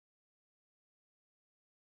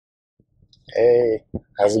Hey,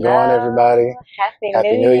 how's it going, everybody? Hello, Happy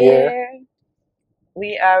Happy New New Year.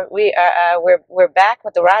 Year. We're back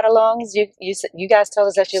with the ride-alongs. You guys told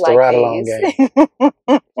us that you It's the like ride along these.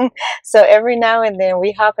 game. So every now and then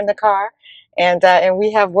we hop in the car and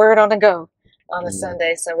we have word on the go on a Mm.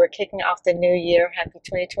 Sunday. So we're kicking off the new year, happy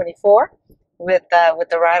 2024, with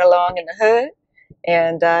the ride-along in the hood.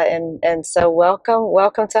 And so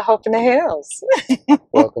welcome to Hope in the Hills.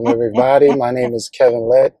 Welcome, everybody. My name is Kevin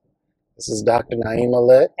Lett. This is Dr. Naima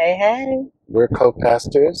Lett. Hey, hey. We're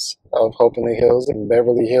co-pastors of Hope in the Hills in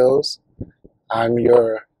Beverly Hills. I'm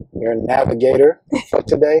your navigator for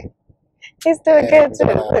today, He's doing good and too.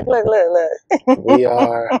 Look. we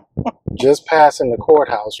are just passing the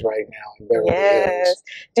courthouse right now in Beverly Hills. Yes.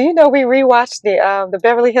 Do you know we rewatched the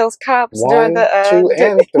Beverly Hills Cops during One, the two,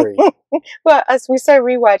 and three. well, as we say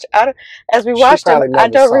rewatch, as we She watched them, probably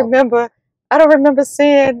never saw them. I don't remember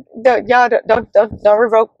seeing y'all don't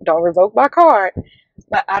revoke my card,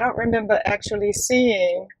 but I don't remember actually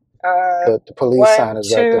seeing The police one, sign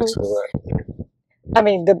is right there two. to the right. I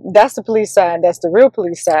mean, that's the police sign. That's the real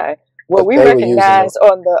police sign. What But we they were using recognize they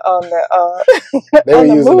were on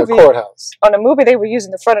the using the movie. courthouse. On the movie, they were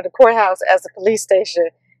using the front of the courthouse as the police station.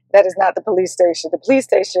 That is not the police station. The police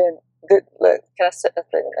station. Look, can I? I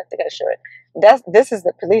think I show it. This is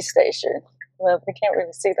the police station. Well, we can't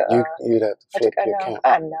really see the. You'd have to flip your camera.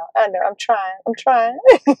 I know. I'm trying.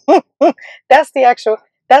 That's the actual.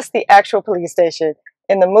 That's the actual police station.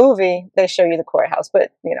 In the movie, they show you the courthouse,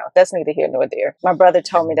 but that's neither here nor there. My brother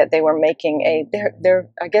told me that they were making a.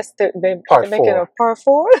 I guess they're Part making a four. part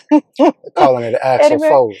four. They're calling it Eddie, Axel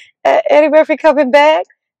Foley. Eddie Murphy coming back.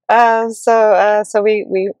 So we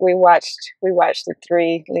watched the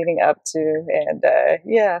three leading up to, and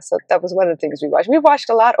yeah, so that was one of the things we watched. We watched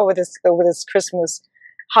a lot over this Christmas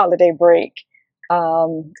holiday break,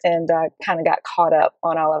 and kind of got caught up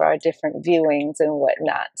on all of our different viewings and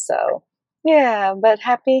whatnot. So yeah, but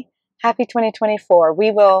happy 2024.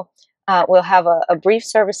 We'll have a brief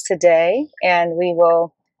service today, and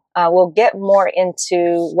we'll get more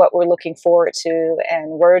into what we're looking forward to and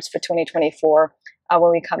words for 2024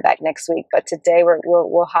 when we come back next week. But today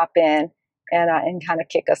we'll hop in and kind of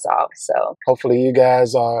kick us off. So Hopefully you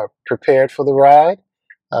guys are prepared for the ride,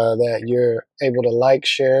 that you're able to like,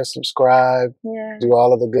 share, subscribe, yeah, do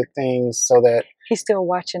all of the good things so that he's still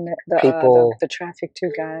watching people, the traffic too,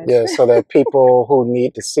 guys. yeah, so that people who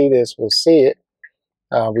need to see this will see it.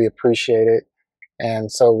 We appreciate it. And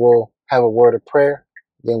so we'll have a word of prayer,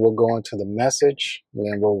 then we'll go into the message, and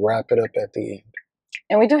then we'll wrap it up at the end.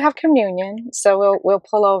 And we do have communion, so we'll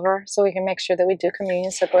pull over so we can make sure that we do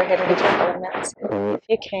communion. So go ahead and get your elements if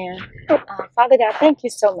you can. Father God, thank you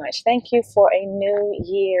so much. Thank you for a new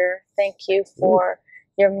year. Thank you for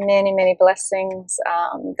your many, many blessings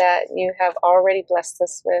that you have already blessed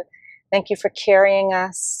us with. Thank you for carrying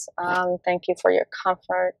us. Thank you for your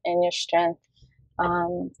comfort and your strength.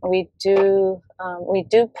 We do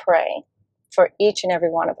pray for each and every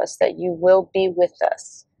one of us that you will be with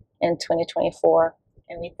us in 2024.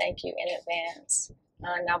 And we thank you in advance.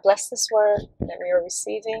 Now bless this word that we are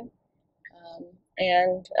receiving.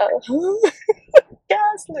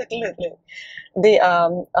 Guys, look.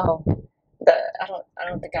 I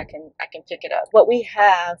don't think I can pick it up. What we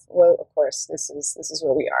have, well, of course, this is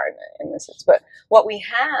where we are in this. But what we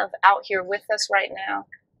have out here with us right now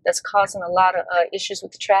that's causing a lot of issues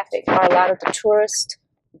with the traffic are a lot of the tourist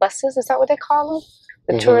buses. Is that what they call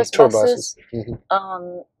them? The tour buses.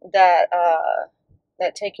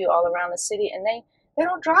 That take you all around the city, and they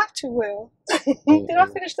don't drive too well. Did I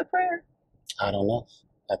finish the prayer? I don't know.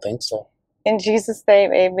 I think so. In Jesus'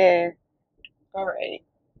 name, amen. All right.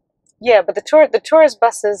 Yeah, but the tourist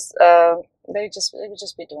buses, they would just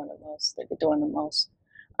be doing the most. They'd be doing the most.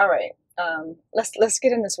 All right. Let's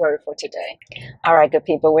get in this word for today. All right, good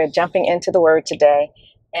people. We're jumping into the word today,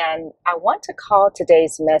 and I want to call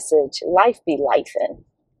today's message "Life Be Lifin'."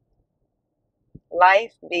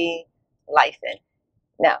 Life be lifin'.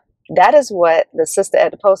 Now, that is what the sister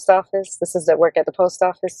at the post office, the sister that worked at the post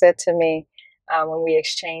office, said to me when we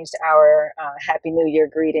exchanged our Happy New Year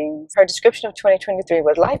greetings. Her description of 2023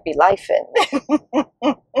 was "Life be lifin'."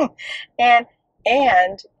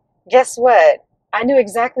 and guess what? I knew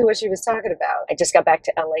exactly what she was talking about. I just got back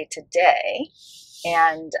to LA today,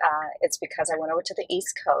 and it's because I went over to the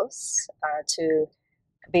East Coast to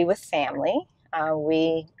be with family.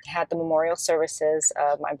 We had the memorial services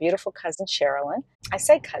of my beautiful cousin Sherilyn. I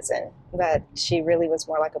say cousin, but she really was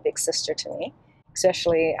more like a big sister to me,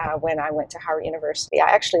 especially when I went to Howard University. I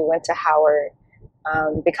actually went to Howard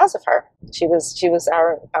because of her. She was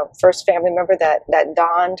our first family member that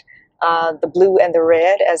donned the blue and the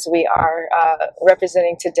red, as we are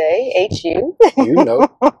representing today, HU. You know.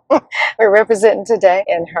 We're representing today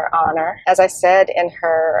in her honor. As I said in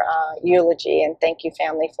her eulogy, and thank you,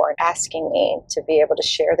 family, for asking me to be able to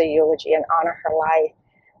share the eulogy and honor her life.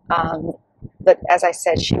 But as I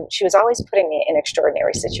said, she was always putting me in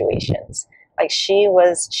extraordinary situations. Like she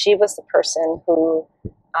was the person who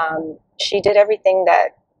she did everything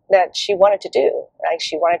that she wanted to do. Like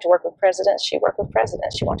she wanted to work with presidents, she worked with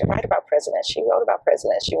presidents. She wanted to write about presidents, she wrote about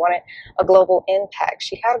presidents. She wanted a global impact,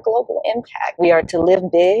 she had a global impact. We are to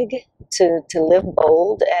live big, to live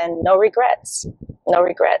bold, and no regrets. No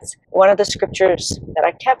regrets. One of the scriptures that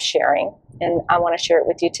I kept sharing, and I want to share it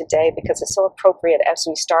with you today because it's so appropriate as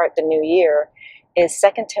we start the new year, is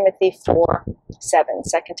 2 Timothy 4:7.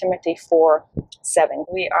 2 Timothy 4:7.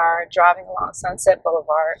 We are driving along Sunset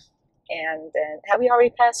Boulevard, and then have we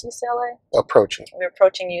already passed UCLA? Approaching. We're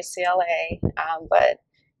approaching UCLA, but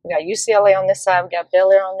we got UCLA on this side, we got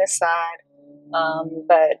Bel Air on this side.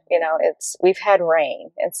 But you know, we've had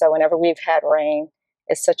rain, and so whenever we've had rain,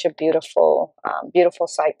 it's such a beautiful, beautiful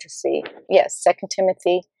sight to see. Yes, 2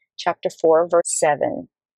 Timothy chapter 4, verse 7.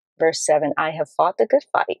 Verse 7, I have fought the good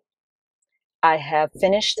fight. I have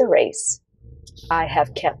finished the race. I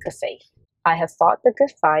have kept the faith. I have fought the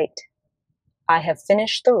good fight. I have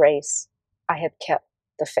finished the race. I have kept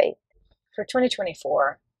the faith. For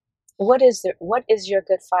 2024, what is your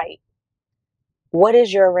good fight? What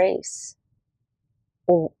is your race?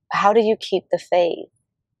 How do you keep the faith?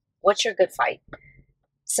 What's your good fight?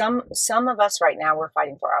 Some of us right now, we're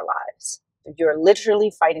fighting for our lives. If you're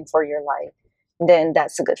literally fighting for your life, then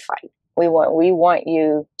that's a good fight. We want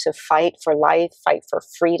you to fight for life, fight for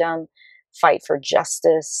freedom, fight for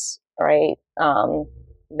justice, right?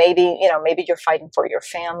 Maybe you're fighting for your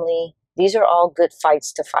family. These are all good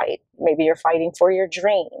fights to fight. Maybe you're fighting for your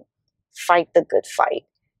dream. Fight the good fight.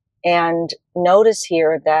 And notice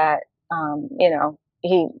here that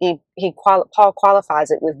Paul qualifies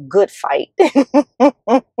it with good fight.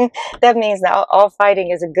 That means now all fighting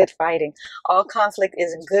is a good fighting. All conflict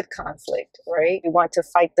is a good conflict, right? We want to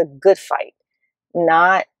fight the good fight,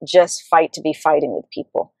 not just fight to be fighting with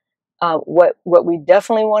people. What we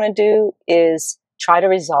definitely want to do is try to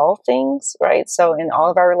resolve things, right? So in all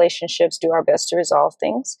of our relationships, do our best to resolve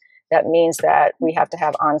things. That means that we have to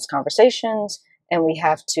have honest conversations, and we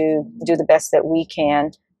have to do the best that we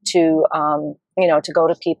can to to go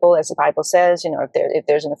to people, as the Bible says. If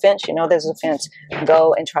there's an offense, there's an offense,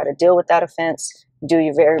 go and try to deal with that offense. Do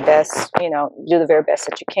your very best, do the very best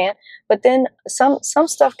that you can. But then some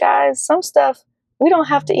stuff, guys, some stuff we don't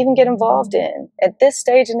have to even get involved in at this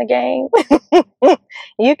stage in the game.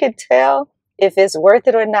 You could tell if it's worth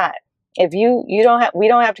it or not. If we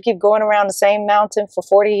don't have to keep going around the same mountain for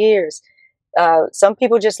 40 years. Some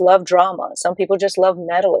people just love drama. Some people just love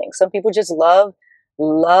meddling. Some people just love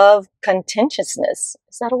contentiousness.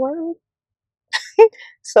 Is that a word?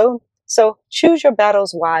 So choose your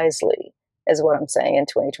battles wisely, is what I'm saying in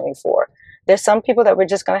 2024. There's some people that we're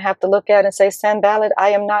just going to have to look at and say, Sanballat, I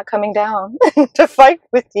am not coming down to fight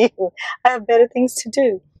with you. I have better things to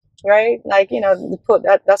do, right? Like,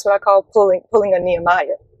 that's what I call pulling a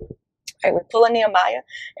Nehemiah. Right? We pull a Nehemiah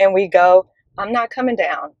and we go, I'm not coming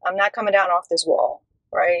down. I'm not coming down off this wall,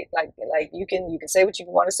 right? Like you can say what you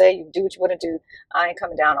want to say. You can do what you want to do. I ain't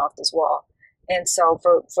coming down off this wall. And so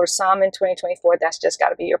for some in 2024, that's just got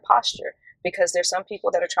to be your posture, because there's some people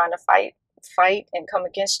that are trying to fight and come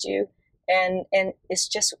against you. And it's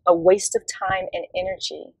just a waste of time and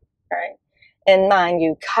energy, right? And mind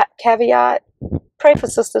you, caveat, pray for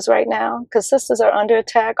sisters right now, because sisters are under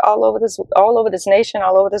attack all over this nation,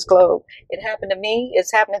 all over this globe. It happened to me.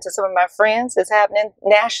 It's happening to some of my friends. It's happening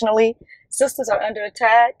nationally. Sisters are under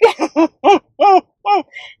attack.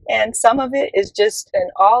 And some of it is just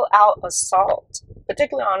an all-out assault,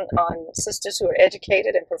 particularly on sisters who are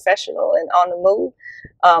educated and professional and on the move.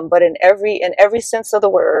 But in every sense of the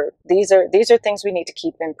word, these are things we need to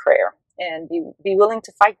keep in prayer and be willing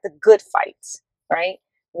to fight the good fights, right?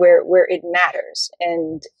 Where it matters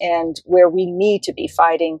and where we need to be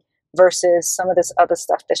fighting, versus some of this other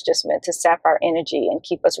stuff that's just meant to sap our energy and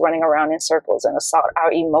keep us running around in circles and assault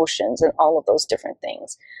our emotions and all of those different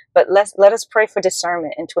things. But let us pray for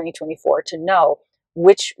discernment in 2024 to know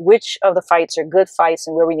which of the fights are good fights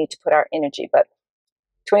and where we need to put our energy. But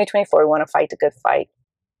 2024, we want to fight the good fight.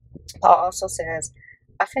 Paul also says,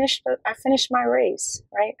 I finished my race,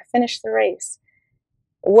 right? I finished the race.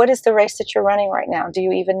 What is the race that you're running right now? Do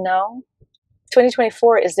you even know?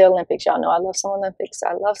 2024 is the Olympics. Y'all know I love some Olympics.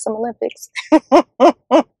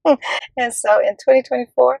 And so in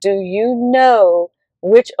 2024, do you know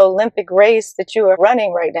which Olympic race that you are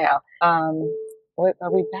running right now? What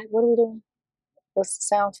are we back? What are we doing? What's the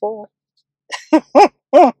sound for?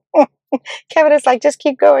 Kevin is like, just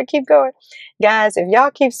keep going, guys. If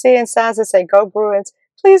y'all keep seeing signs that say "Go Bruins,"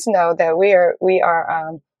 please know that we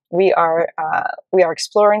are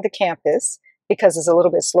exploring the campus because it's a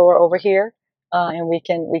little bit slower over here, and we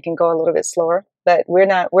can go a little bit slower. But we're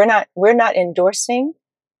not endorsing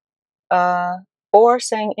uh, or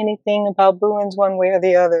saying anything about Bruins one way or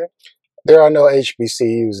the other. There are no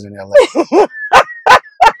HBCUs in LA.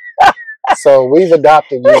 So we've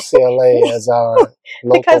adopted UCLA as our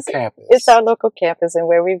local because campus. it's our local campus and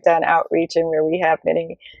where we've done outreach and where we have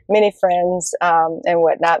many friends and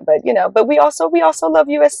whatnot. But but we also love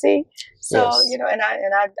USC. So Yes. and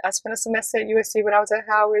I spent a semester at USC when I was at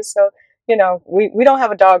Howard. So we don't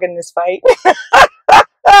have a dog in this fight.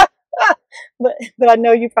 but I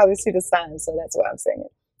know you probably see the signs, so that's why I'm saying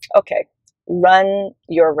it. Okay, run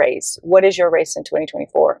your race. What is your race in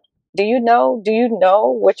 2024? Do you know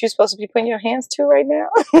what you're supposed to be putting your hands to right now?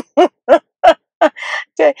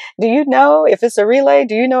 Do you know if it's a relay?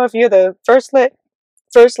 Do you know if you're the first leg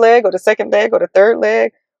or the second leg or the third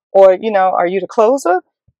leg, or are you the closer?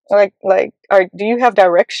 Do you have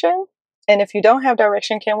direction? And if you don't have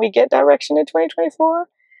direction, can we get direction in 2024?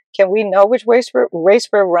 Can we know which race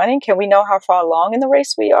we're running? Can we know how far along in the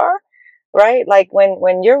race we are? Right? Like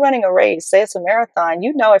when you're running a race, say it's a marathon,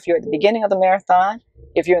 you know if you're at the beginning of the marathon,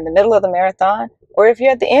 if you're in the middle of the marathon, or if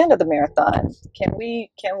you're at the end of the marathon. Can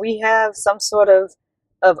we have some sort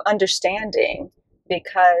of understanding?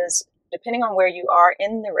 Because depending on where you are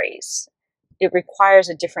in the race, it requires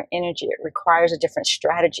a different energy, it requires a different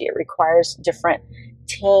strategy, it requires different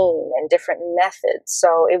team and different methods.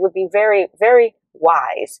 So it would be very, very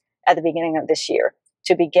wise at the beginning of this year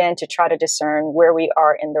to begin to try to discern where we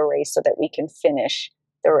are in the race so that we can finish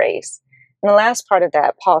the race. And the last part of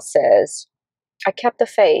that, Paul says, I kept the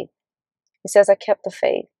faith. He says, I kept the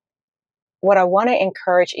faith. What I want to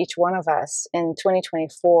encourage each one of us in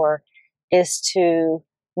 2024 is to,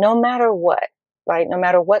 no matter what, right? No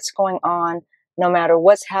matter what's going on, no matter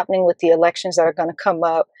what's happening with the elections that are going to come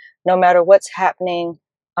up, no matter what's happening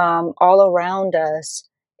all around us,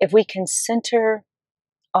 if we can center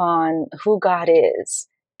on who God is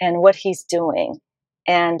and what He's doing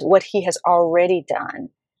and what He has already done,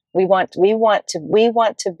 we want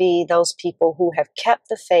to be those people who have kept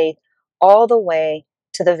the faith all the way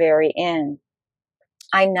to the very end.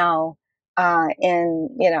 I know in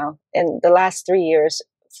the last 3 years,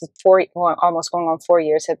 almost going on 4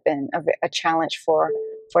 years, have been a challenge for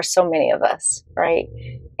so many of us, right?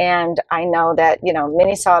 And I know that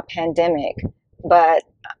many saw a pandemic, but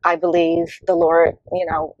I believe the Lord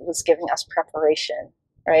was giving us preparation,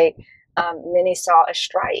 right? Many saw a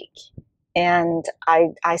strike, and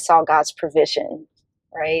I saw God's provision,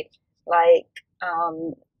 right? Like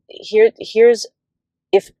here's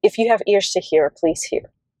if you have ears to hear, please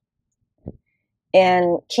hear.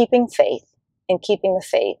 And keeping faith and keeping the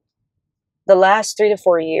faith, the last 3 to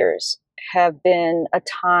 4 years have been a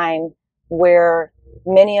time where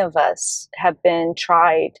many of us have been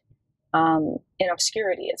tried in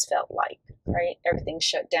obscurity, it's felt like, right? Everything's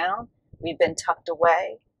shut down. We've been tucked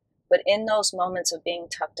away. But in those moments of being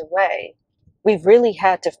tucked away, we've really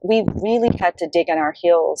had to dig in our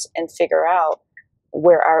heels and figure out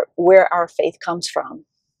where our faith comes from.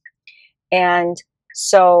 And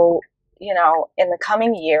so, in the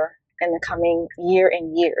coming year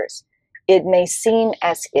and years, it may seem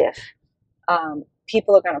as if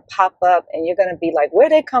people are going to pop up and you're going to be like, where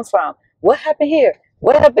they come from? What happened here?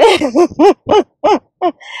 What happened?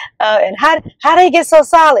 And how they get so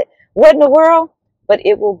solid? What in the world? But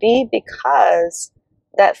it will be because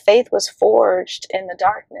that faith was forged in the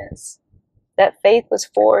darkness. That faith was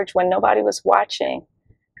forged when nobody was watching.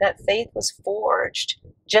 That faith was forged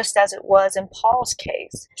just as it was in Paul's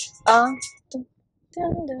case. Don't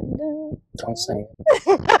sing.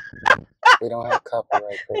 We don't have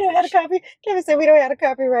copyright. We don't have a copy. Kevin said we don't have a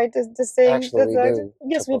copyright to sing. Actually, we do.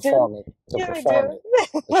 Yes, we do. Perform it.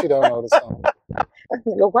 But you don't know the song.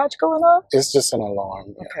 Your watch going off? It's just an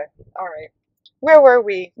alarm. Yeah. Okay. All right. Where were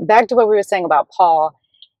we? Back to what we were saying about Paul.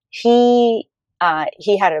 He had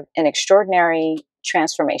an extraordinary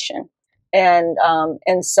transformation. And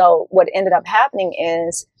so what ended up happening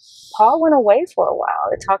is Paul went away for a while.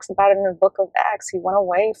 It talks about it in the book of Acts. He went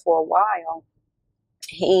away for a while.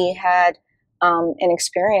 He had an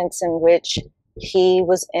experience in which he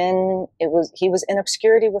was in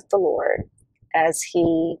obscurity with the Lord as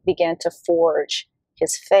he began to forge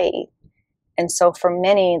his faith. And so for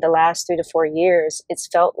many, the last 3 to 4 years, it's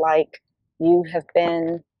felt like you have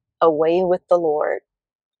been away with the Lord,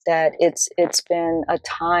 that it's been a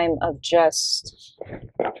time of just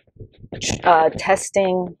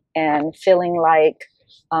testing and feeling like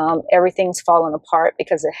everything's fallen apart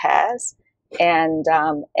because it has, and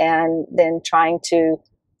then trying to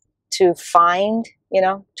find,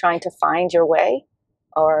 trying to find your way,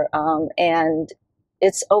 or and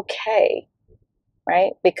it's okay,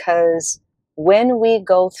 right? Because when we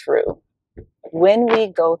go through when we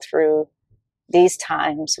go through these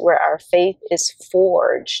times where our faith is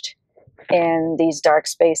forged in these dark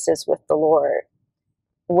spaces with the Lord,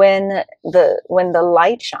 when the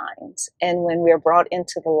light shines and when we're brought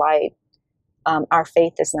into the light, our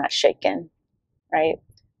faith is not shaken, right?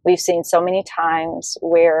 We've seen so many times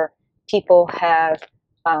where people have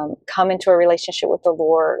come into a relationship with the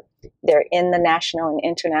Lord. They're in the national and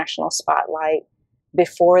international spotlight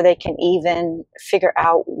before they can even figure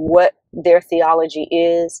out what their theology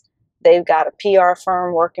is. They've got a PR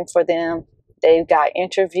firm working for them. They've got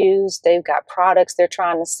interviews. They've got products they're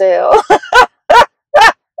trying to sell,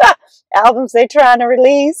 albums they're trying to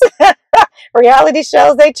release, reality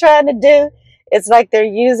shows they're trying to do. It's like they're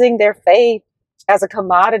using their faith as a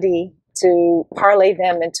commodity to parlay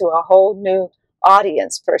them into a whole new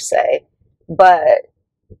audience, per se. But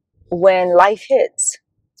when life hits,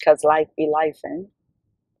 because life be lifing,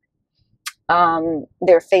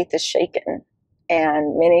 their faith is shaken.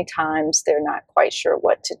 And many times they're not quite sure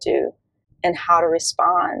what to do and how to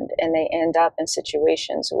respond. And they end up in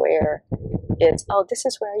situations where it's, oh, this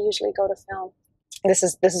is where I usually go to film. This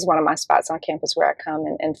is one of my spots on campus where I come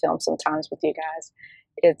and film sometimes with you guys.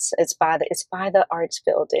 It's by the arts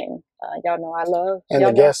building. Y'all know I love, And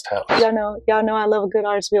the guest house. Y'all know I love a good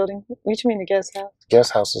arts building. What you mean the guest house?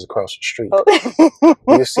 Guest house is across the street. Oh.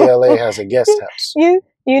 UCLA has a guest house. You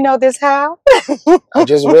know this how? I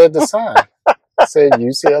just read the sign. It said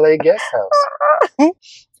UCLA guest house.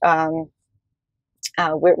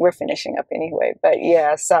 We're finishing up anyway, but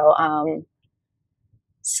yeah.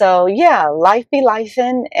 So yeah, life be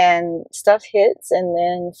lifing and stuff hits, and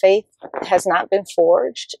then faith has not been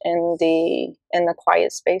forged in the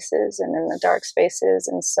quiet spaces and in the dark spaces,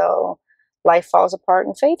 and so life falls apart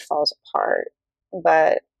and faith falls apart.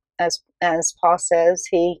 But as Paul says,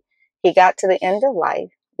 he got to the end of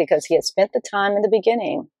life because he had spent the time in the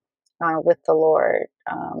beginning with the Lord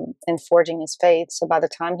and forging his faith. So by the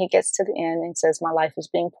time he gets to the end and says, "My life is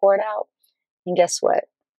being poured out," and guess what?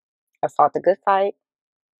 I fought the good fight.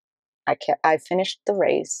 I finished the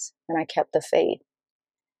race and I kept the faith.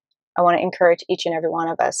 I want to encourage each and every one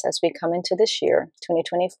of us as we come into this year,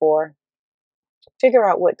 2024, figure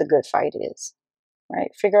out what the good fight is,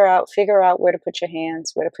 right? Figure out where to put your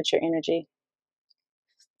hands, where to put your energy.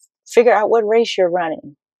 Figure out what race you're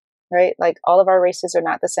running, right? Like all of our races are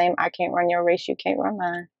not the same. I can't run your race. You can't run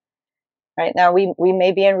mine. Right now, we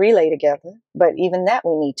may be in relay together, but even that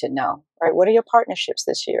we need to know, right? What are your partnerships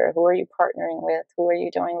this year? Who are you partnering with? Who are you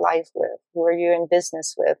doing life with? Who are you in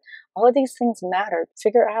business with? All of these things matter.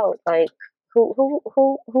 Figure out like who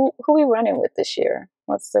we running with this year?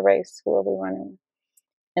 What's the race? Who are we running with?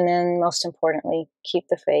 And then most importantly, keep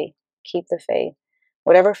the faith. Keep the faith.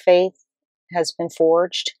 Whatever faith has been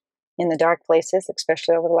forged in the dark places,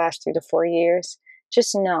 especially over the last 3 to 4 years,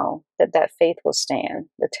 just know that that faith will stand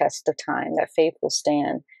the test of time. That faith will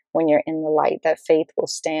stand when you're in the light. That faith will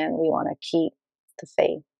stand. We want to keep the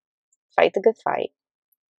faith. Fight the good fight.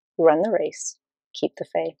 Run the race. Keep the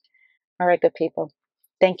faith. All right, good people.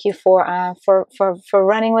 Thank you for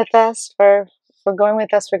running with us, for going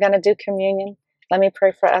with us. We're going to do communion. Let me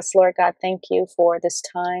pray for us, Lord God. Thank you for this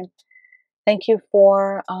time. Thank you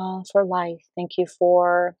for life. Thank you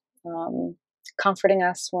for comforting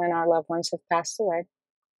us when our loved ones have passed away.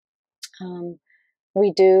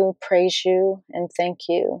 We do praise you and thank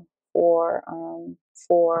you for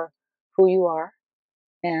who you are,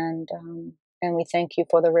 and we thank you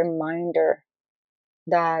for the reminder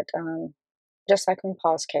that just like in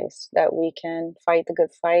Paul's case, that we can fight the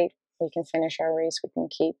good fight, we can finish our race, we can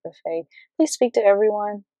keep the faith. Please speak to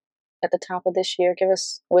everyone at the top of this year. Give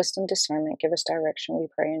us wisdom, discernment, give us direction. We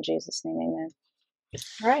pray in Jesus' name, amen.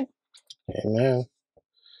 All right. Amen.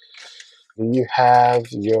 You have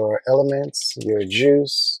your elements, your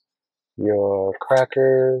juice, your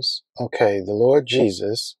crackers. Okay, the Lord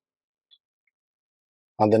Jesus,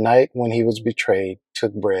 on the night when he was betrayed,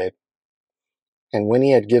 took bread, and when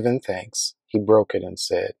he had given thanks, he broke it and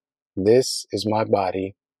said, "This is my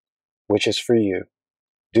body, which is for you.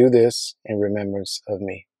 Do this in remembrance of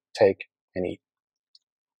me. Take and eat."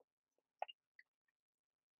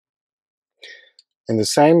 In the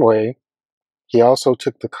same way, he also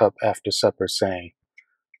took the cup after supper, saying,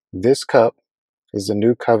 "This cup is the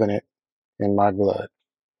new covenant in my blood.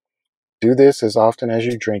 Do this as often as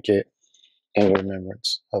you drink it in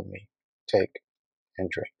remembrance of me. Take and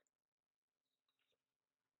drink."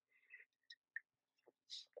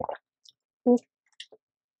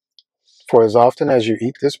 For as often as you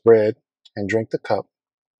eat this bread and drink the cup,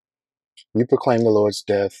 you proclaim the Lord's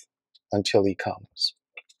death until he comes.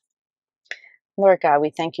 Lord God, we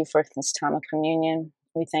thank you for this time of communion.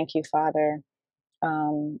 We thank you, Father,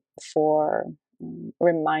 for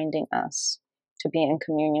reminding us to be in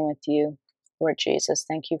communion with you, Lord Jesus.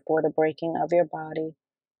 Thank you for the breaking of your body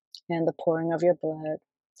and the pouring of your blood,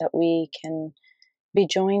 that we can be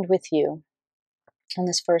joined with you. On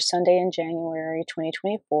this first Sunday in January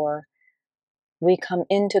 2024, we come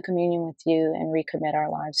into communion with you and recommit our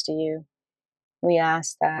lives to you. We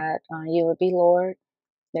ask that you would be Lord,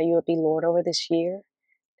 that you would be Lord over this year,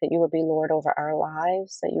 that you would be Lord over our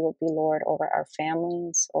lives, that you would be Lord over our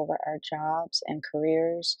families, over our jobs and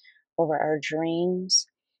careers, over our dreams,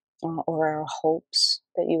 over our hopes,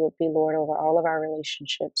 that you would be Lord over all of our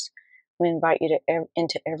relationships. We invite you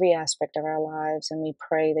into every aspect of our lives, and we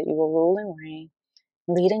pray that you will rule and reign,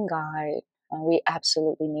 lead and guide. We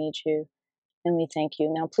absolutely need you, and we thank you.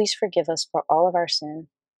 Now, please forgive us for all of our sin,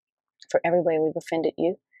 for every way we've offended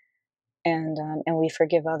you, and we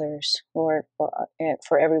forgive others, Lord,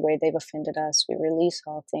 for every way they've offended us. We release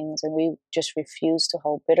all things, and we just refuse to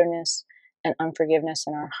hold bitterness and unforgiveness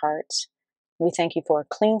in our hearts. We thank you for a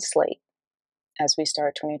clean slate as we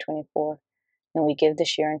start 2024, and we give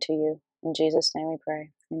this year unto you. In Jesus' name we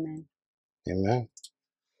pray. Amen. Amen.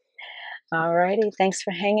 All righty. Thanks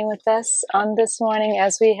for hanging with us on this morning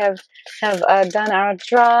as we have done our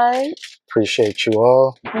drive. Appreciate you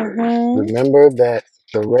all. Remember that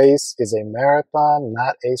the race is a marathon,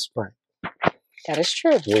 not a sprint. That is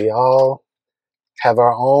true. We all have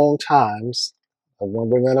our own times of when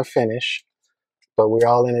we're going to finish, but we're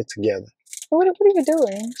all in it together. What are you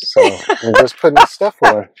doing? So I'm just putting the stuff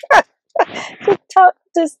away.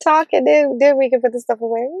 Just talk, and then we can put the stuff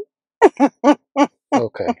away.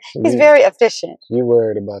 Okay. He's very efficient. You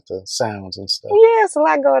worried about the sounds and stuff. Yeah, it's a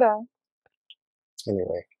lot going on.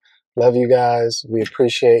 Anyway, love you guys. We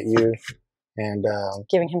appreciate you. And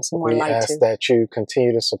giving him some more light we ask too. that you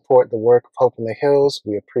continue to support the work of Hope in the Hills.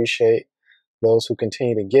 We appreciate those who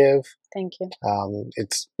continue to give. Thank you.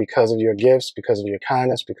 It's because of your gifts, because of your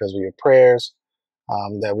kindness, because of your prayers,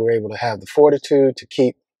 that we're able to have the fortitude to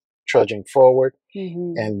keep trudging forward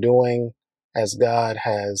and doing as God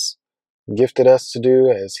has gifted us to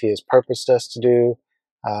do, as he has purposed us to do,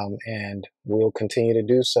 and we'll continue to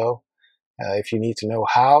do so. If you need to know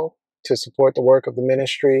how to support the work of the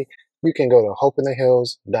ministry, you can go to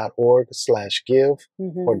hopeinthehills.org/give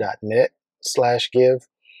or .net/give,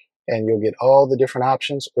 and you'll get all the different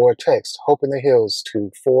options, or text Hope in the Hills to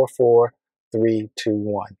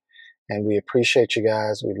 44321. And we appreciate you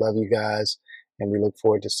guys. We love you guys, and we look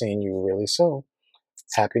forward to seeing you really soon.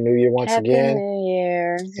 Happy New Year once again. Happy New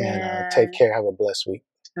Year. And take care. Have a blessed week.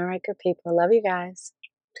 All right, good people. Love you guys.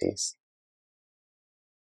 Peace.